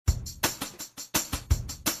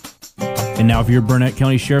And now for your Burnett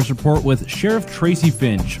County Sheriff's Report with Sheriff Tracy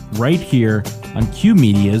Finch, right here on Q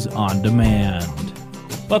Media's On Demand.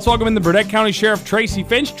 Let's welcome in the Burnett County Sheriff Tracy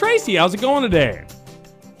Finch. Tracy, how's it going today?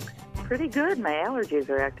 Pretty good. My allergies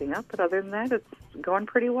are acting up, but other than that, it's going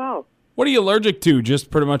pretty well. What are you allergic to? Just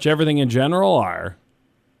pretty much everything in general, or?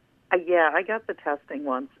 Yeah, I got the testing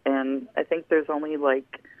once, and I think there's only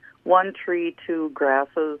like one tree, two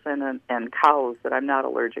grasses, and cows that I'm not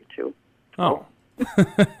allergic to. Oh.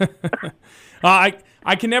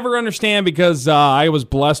 I can never understand because I was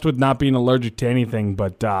blessed with not being allergic to anything,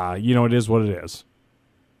 but it is what it is.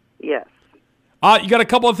 Yes. You got a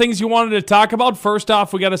couple of things you wanted to talk about. First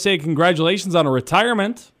off, we got to say congratulations on a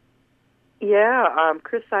retirement. Yeah,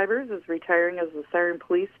 Chris Cybers is retiring as the Siren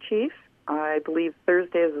Police Chief. I believe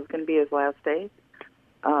Thursday is going to be his last day.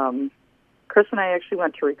 Chris and I actually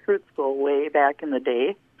went to recruit school way back in the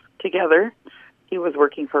day together. He was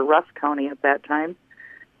working for Russ County at that time.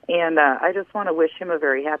 And I just want to wish him a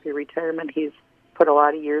very happy retirement. He's put a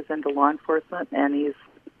lot of years into law enforcement, and he's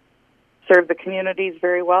served the communities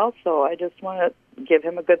very well. So I just want to give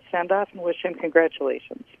him a good send-off and wish him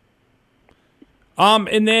congratulations.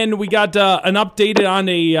 And then we got an update on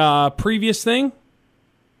a previous thing.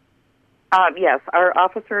 Yes, our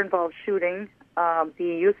officer-involved shooting, the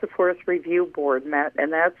Use of Force Review Board met,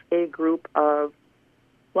 and that's a group of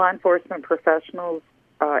law enforcement professionals,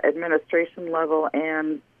 administration level,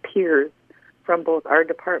 and peers from both our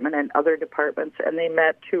department and other departments, and they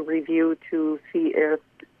met to review to see if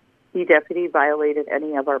the deputy violated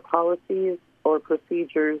any of our policies or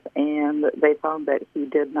procedures, and they found that he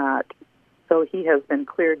did not. So he has been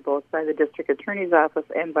cleared both by the district attorney's office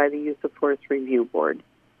and by the Use of Force Review Board.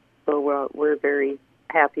 So we're very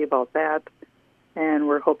happy about that, and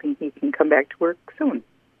we're hoping he can come back to work soon.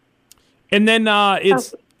 And then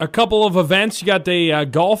it's a couple of events. You got the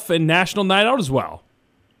golf and national night out as well.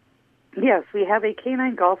 Yes, we have a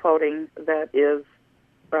canine golf outing that is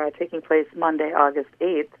taking place Monday, August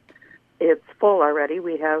 8th. It's full already.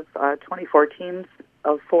 We have 24 teams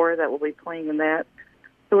of 4 that will be playing in that.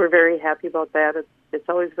 So we're very happy about that. It's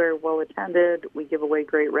always very well attended. We give away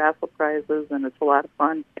great raffle prizes, and it's a lot of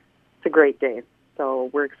fun. It's a great day. So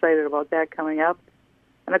we're excited about that coming up.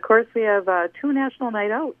 And, of course, we have 2 national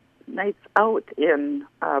nights out in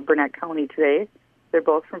Burnett County today. They're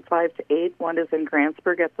both from 5 to 8. One is in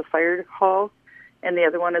Grantsburg at the Fire Hall, and the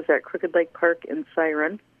other one is at Crooked Lake Park in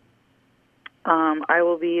Siren. I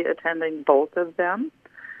will be attending both of them.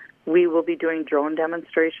 We will be doing drone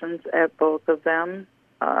demonstrations at both of them.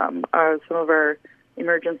 Some of our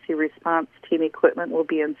emergency response team equipment will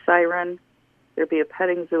be in Siren. There'll be a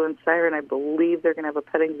petting zoo in Siren. I believe they're going to have a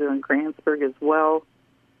petting zoo in Grantsburg as well.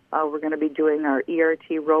 We're going to be doing our ERT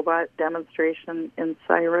robot demonstration in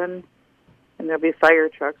Siren. And there'll be fire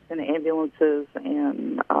trucks and ambulances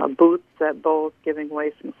and booths at both, giving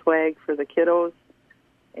away some swag for the kiddos.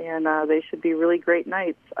 And they should be really great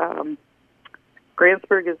nights.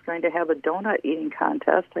 Grantsburg is going to have a donut eating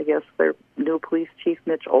contest. I guess their new police chief,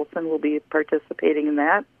 Mitch Olson, will be participating in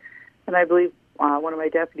that. And I believe one of my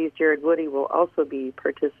deputies, Jared Woody, will also be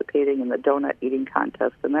participating in the donut eating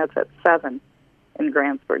contest, and that's at 7 in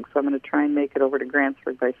Grantsburg. So I'm going to try and make it over to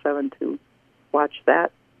Grantsburg by 7 to watch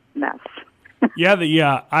that mess.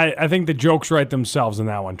 I think the jokes write themselves in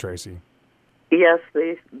that one, Tracy. Yes,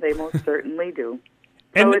 they most certainly do.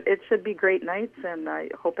 So it should be great nights, and I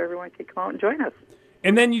hope everyone can come out and join us.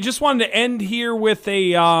 And then you just wanted to end here with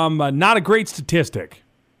a not a great statistic.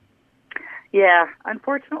 Yeah,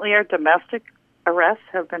 unfortunately, our domestic arrests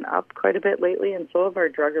have been up quite a bit lately, and so have our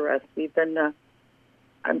drug arrests. We've been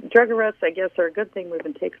drug arrests, I guess, are a good thing. We've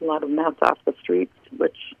been taking a lot of meth off the streets,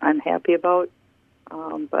 which I'm happy about.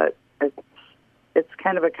 But it's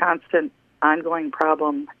kind of a constant, ongoing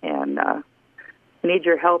problem, and we need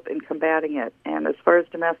your help in combating it. And as far as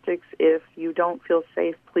domestics, if you don't feel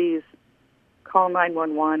safe, please call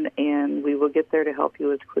 911, and we will get there to help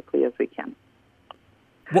you as quickly as we can.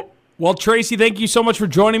 Well, Tracy, thank you so much for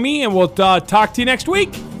joining me, and we'll talk to you next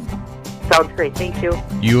week. Sounds great. Thank you.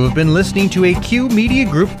 You have been listening to a Q Media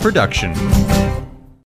Group production.